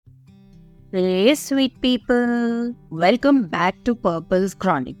Hey, sweet people. Welcome back to Purple's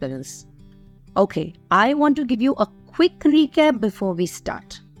Chronicles. Okay, I want to give you a quick recap before we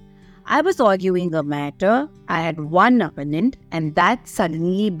start. I was arguing a matter. I had one opponent and that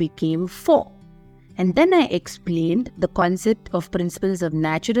suddenly became four. And then I explained the concept of principles of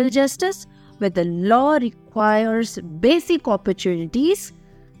natural justice, where the law requires basic opportunities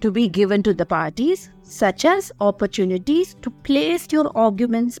to be given to the parties, such as opportunities to place your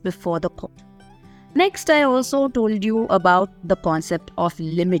arguments before the court. Next, I also told you about the concept of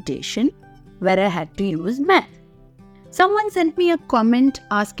limitation, where I had to use math. Someone sent me a comment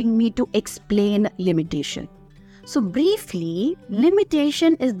asking me to explain limitation. So briefly,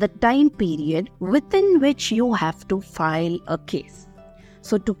 limitation is the time period within which you have to file a case.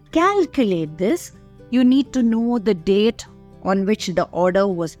 So to calculate this, you need to know the date on which the order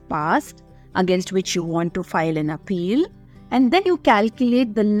was passed, against which you want to file an appeal, and then you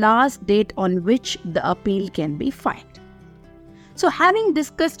calculate the last date on which the appeal can be filed. So having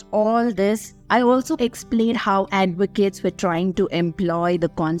discussed all this, I also explained how advocates were trying to employ the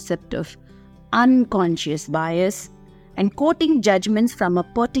concept of unconscious bias and quoting judgments from a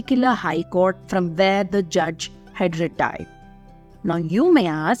particular high court from where the judge had retired. Now you may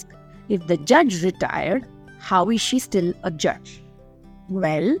ask, if the judge retired, how is she still a judge?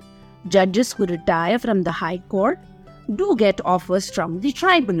 Well, judges who retire from the High Court do get offers from the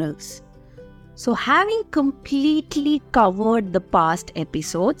tribunals. So having completely covered the past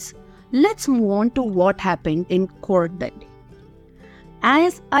episodes, let's move on to what happened in court that day.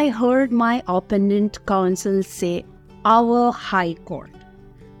 As I heard my opponent counsel say, our High Court,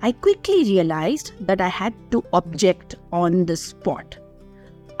 I quickly realized that I had to object on the spot.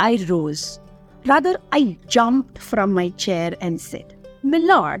 I rose. Rather, I jumped from my chair and said, "My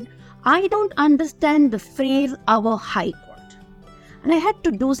lord, I don't understand the phrase our High Court." And I had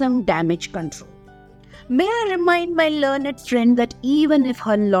to do some damage control. May I remind my learned friend that even if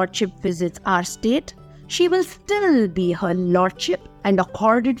her lordship visits our state, she will still be her lordship and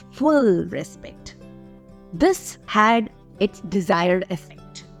accorded full respect. This had its desired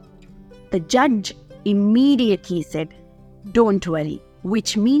effect. The judge immediately said, "Don't worry,"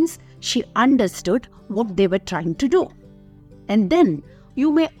 which means she understood what they were trying to do. And then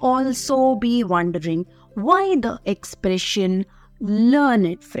you may also be wondering why the expression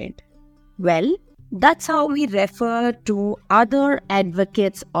learned friend. Well, that's how we refer to other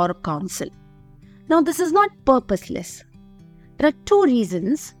advocates or counsel. Now, this is not purposeless. There are two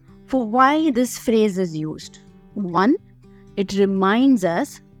reasons for why this phrase is used. One, it reminds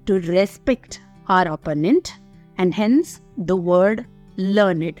us to respect our opponent, and hence the word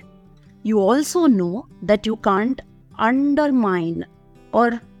learned. You also know that you can't undermine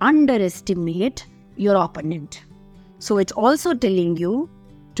or underestimate your opponent. So it's also telling you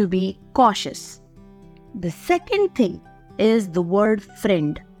to be cautious. The second thing is the word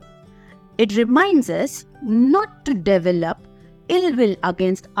friend. It reminds us not to develop ill will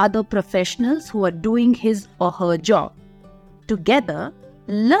against other professionals who are doing his or her job. Together,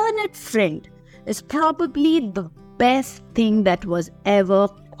 learned friend is probably the best thing that was ever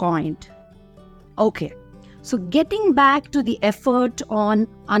coined. Okay, so getting back to the effort on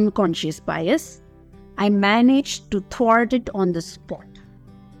unconscious bias, I managed to thwart it on the spot.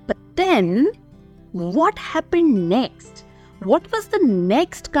 But then, what happened next? What was the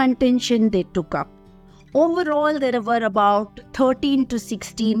next contention they took up? Overall, there were about 13 to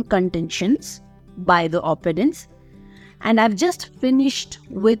 16 contentions by the opponents, and I've just finished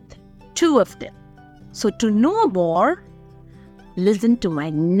with 2 of them. So to know more, listen to my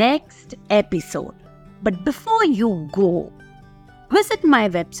next episode. But before you go, visit my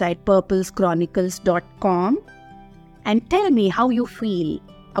website purpleschronicles.com and tell me how you feel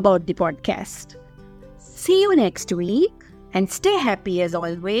about the podcast. See you next week and stay happy as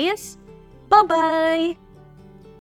always. Bye-bye.